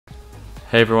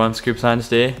Hey everyone, Scoop Scientist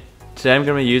here. Today I'm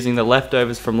going to be using the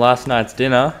leftovers from last night's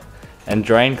dinner and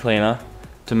drain cleaner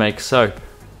to make soap.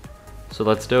 So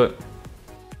let's do it.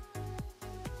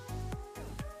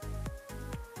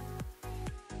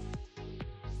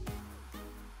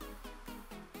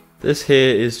 This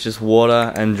here is just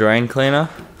water and drain cleaner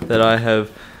that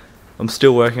I'm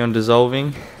still working on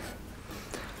dissolving.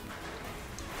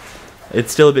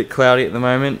 It's still a bit cloudy at the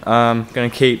moment. I'm going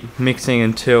to keep mixing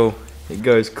until it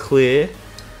goes clear.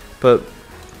 But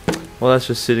while that's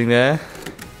just sitting there,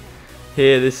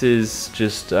 here this is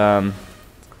just animal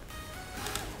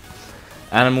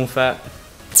fat.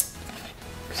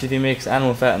 Because if you mix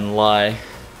animal fat and lye,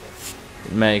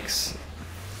 it makes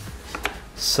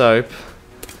soap.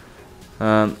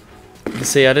 You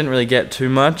see, I didn't really get too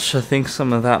much. I think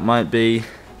some of that might be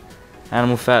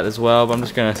animal fat as well, but I'm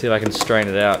just going to see if I can strain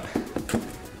it out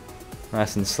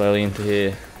nice and slowly into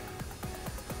here.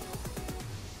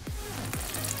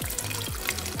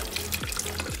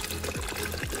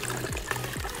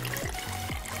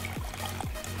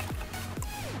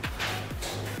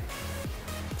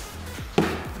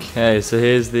 Okay, so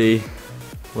here's the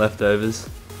leftovers.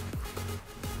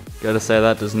 Gotta say,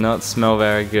 that does not smell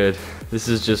very good. This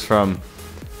is just from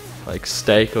like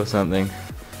steak or something,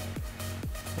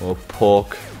 or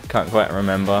pork, can't quite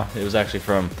remember. It was actually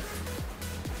from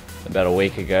about a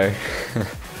week ago.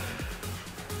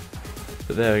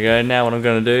 But there we go. Now what I'm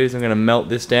gonna do is I'm gonna melt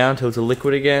this down till it's a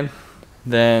liquid again.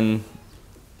 Then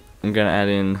I'm gonna add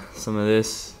in some of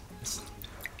this. It's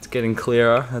getting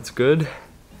clearer, that's good.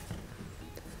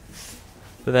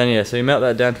 But then yeah, so you melt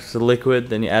that down to the liquid,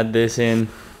 then you add this in,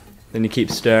 then you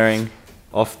keep stirring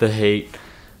off the heat,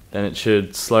 then it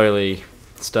should slowly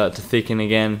start to thicken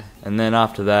again, and then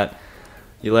after that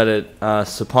you let it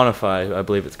saponify, I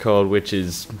believe it's called, which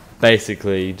is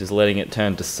basically just letting it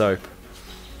turn to soap.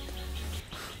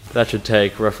 That should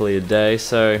take roughly a day,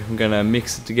 so I'm going to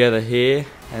mix it together here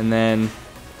and then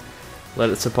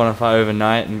let it saponify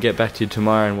overnight and get back to you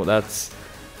tomorrow and what it's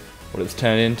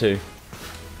turned into.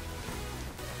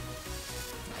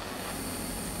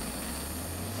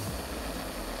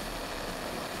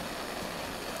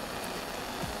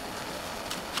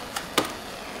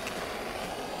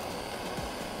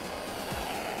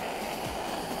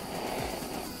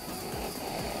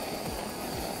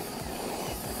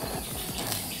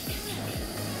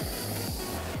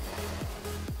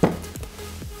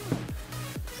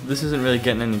 This isn't really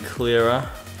getting any clearer.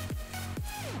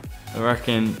 I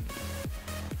reckon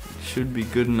it should be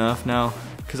good enough now,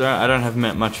 because I don't have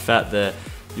much fat there.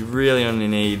 You really only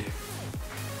need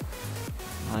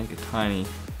like a tiny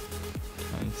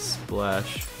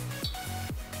splash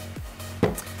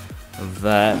of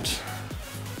that,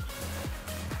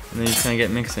 and then you just kind of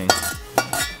get mixing.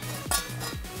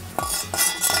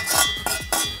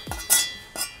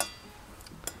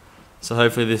 So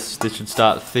hopefully this should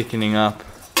start thickening up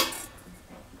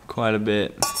quite a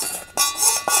bit.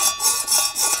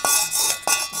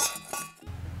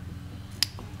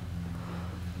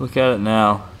 Look at it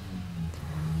now.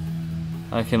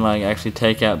 I can like actually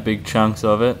take out big chunks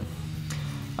of it.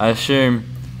 I assume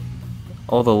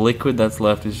all the liquid that's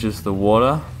left is just the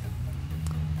water,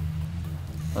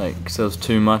 like, so there's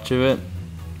too much of it,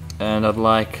 and I'd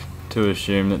like to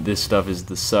assume that this stuff is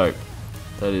the soap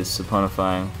that is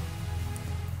saponifying.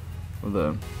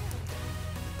 Although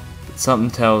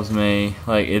something tells me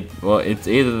like it's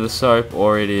either the soap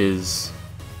or it is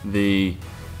the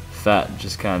fat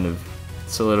just kind of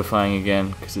solidifying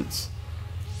again because it's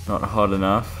not hot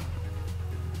enough.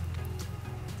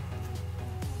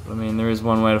 I mean, there is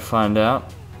one way to find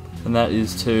out, and that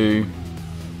is to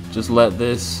just let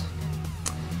this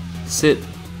sit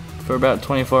for about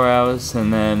 24 hours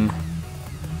and then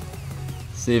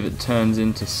see if it turns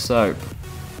into soap.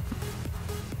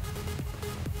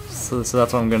 So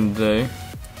that's what I'm going to do.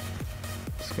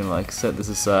 Just going to like set this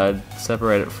aside,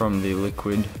 separate it from the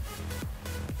liquid,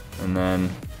 and then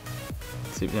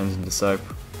see if it turns into soap,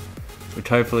 which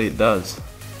hopefully it does.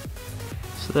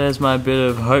 So there's my bit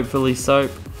of hopefully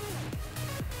soap,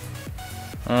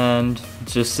 and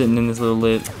it's just sitting in this little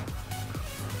lid.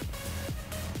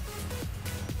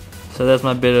 So there's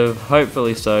my bit of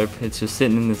hopefully soap, it's just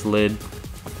sitting in this lid,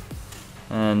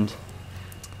 and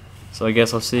so I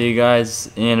guess I'll see you guys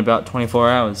in about 24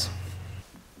 hours.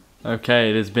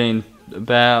 Okay, it has been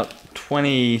about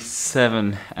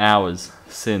 27 hours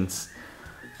since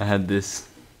I had this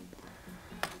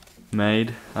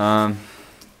made.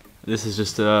 This is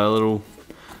just a little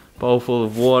bowl full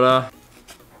of water,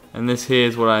 and this here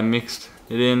is what I mixed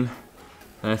it in.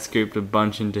 And I scooped a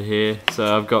bunch into here,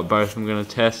 so I've got both. I'm going to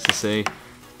test to see.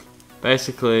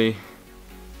 Basically,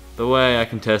 the way I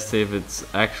can test see if it's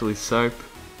actually soap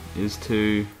is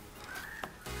to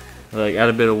like add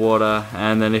a bit of water,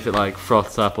 and then if it like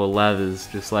froths up or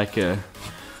lathers just like a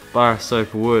bar of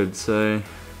soap would. So,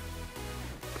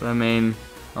 but I mean,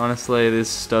 honestly,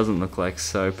 this doesn't look like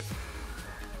soap.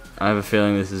 I have a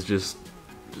feeling this is just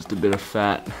a bit of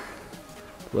fat.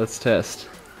 Let's test.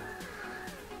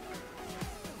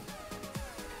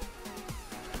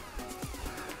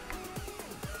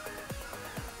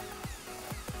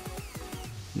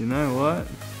 You know what?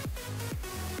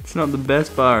 It's not the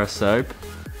best bar of soap.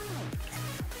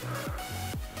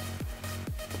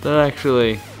 That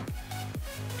actually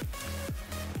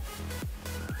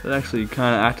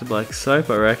kind of acted like soap,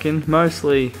 I reckon.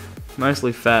 Mostly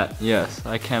fat, yes,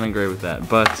 I can agree with that,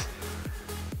 but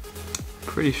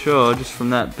pretty sure just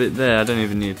from that bit there, I don't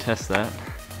even need to test that.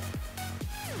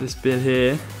 This bit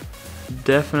here,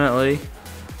 definitely,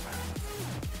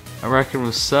 I reckon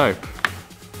was soap.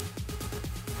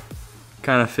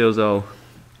 Kind of feels all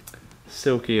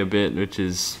silky a bit, which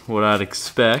is what I'd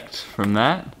expect from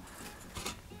that.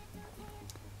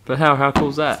 But how cool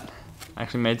is that? I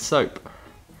actually made soap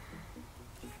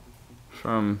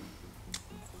from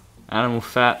animal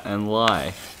fat and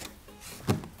lye,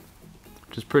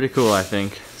 which is pretty cool, I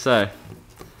think. So,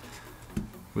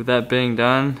 with that being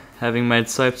done, having made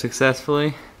soap successfully,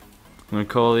 I'm going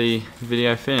to call the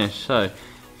video finished. So,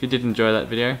 if you did enjoy that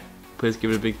video, please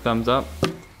give it a big thumbs up,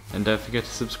 and don't forget to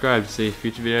subscribe to see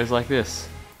future videos like this.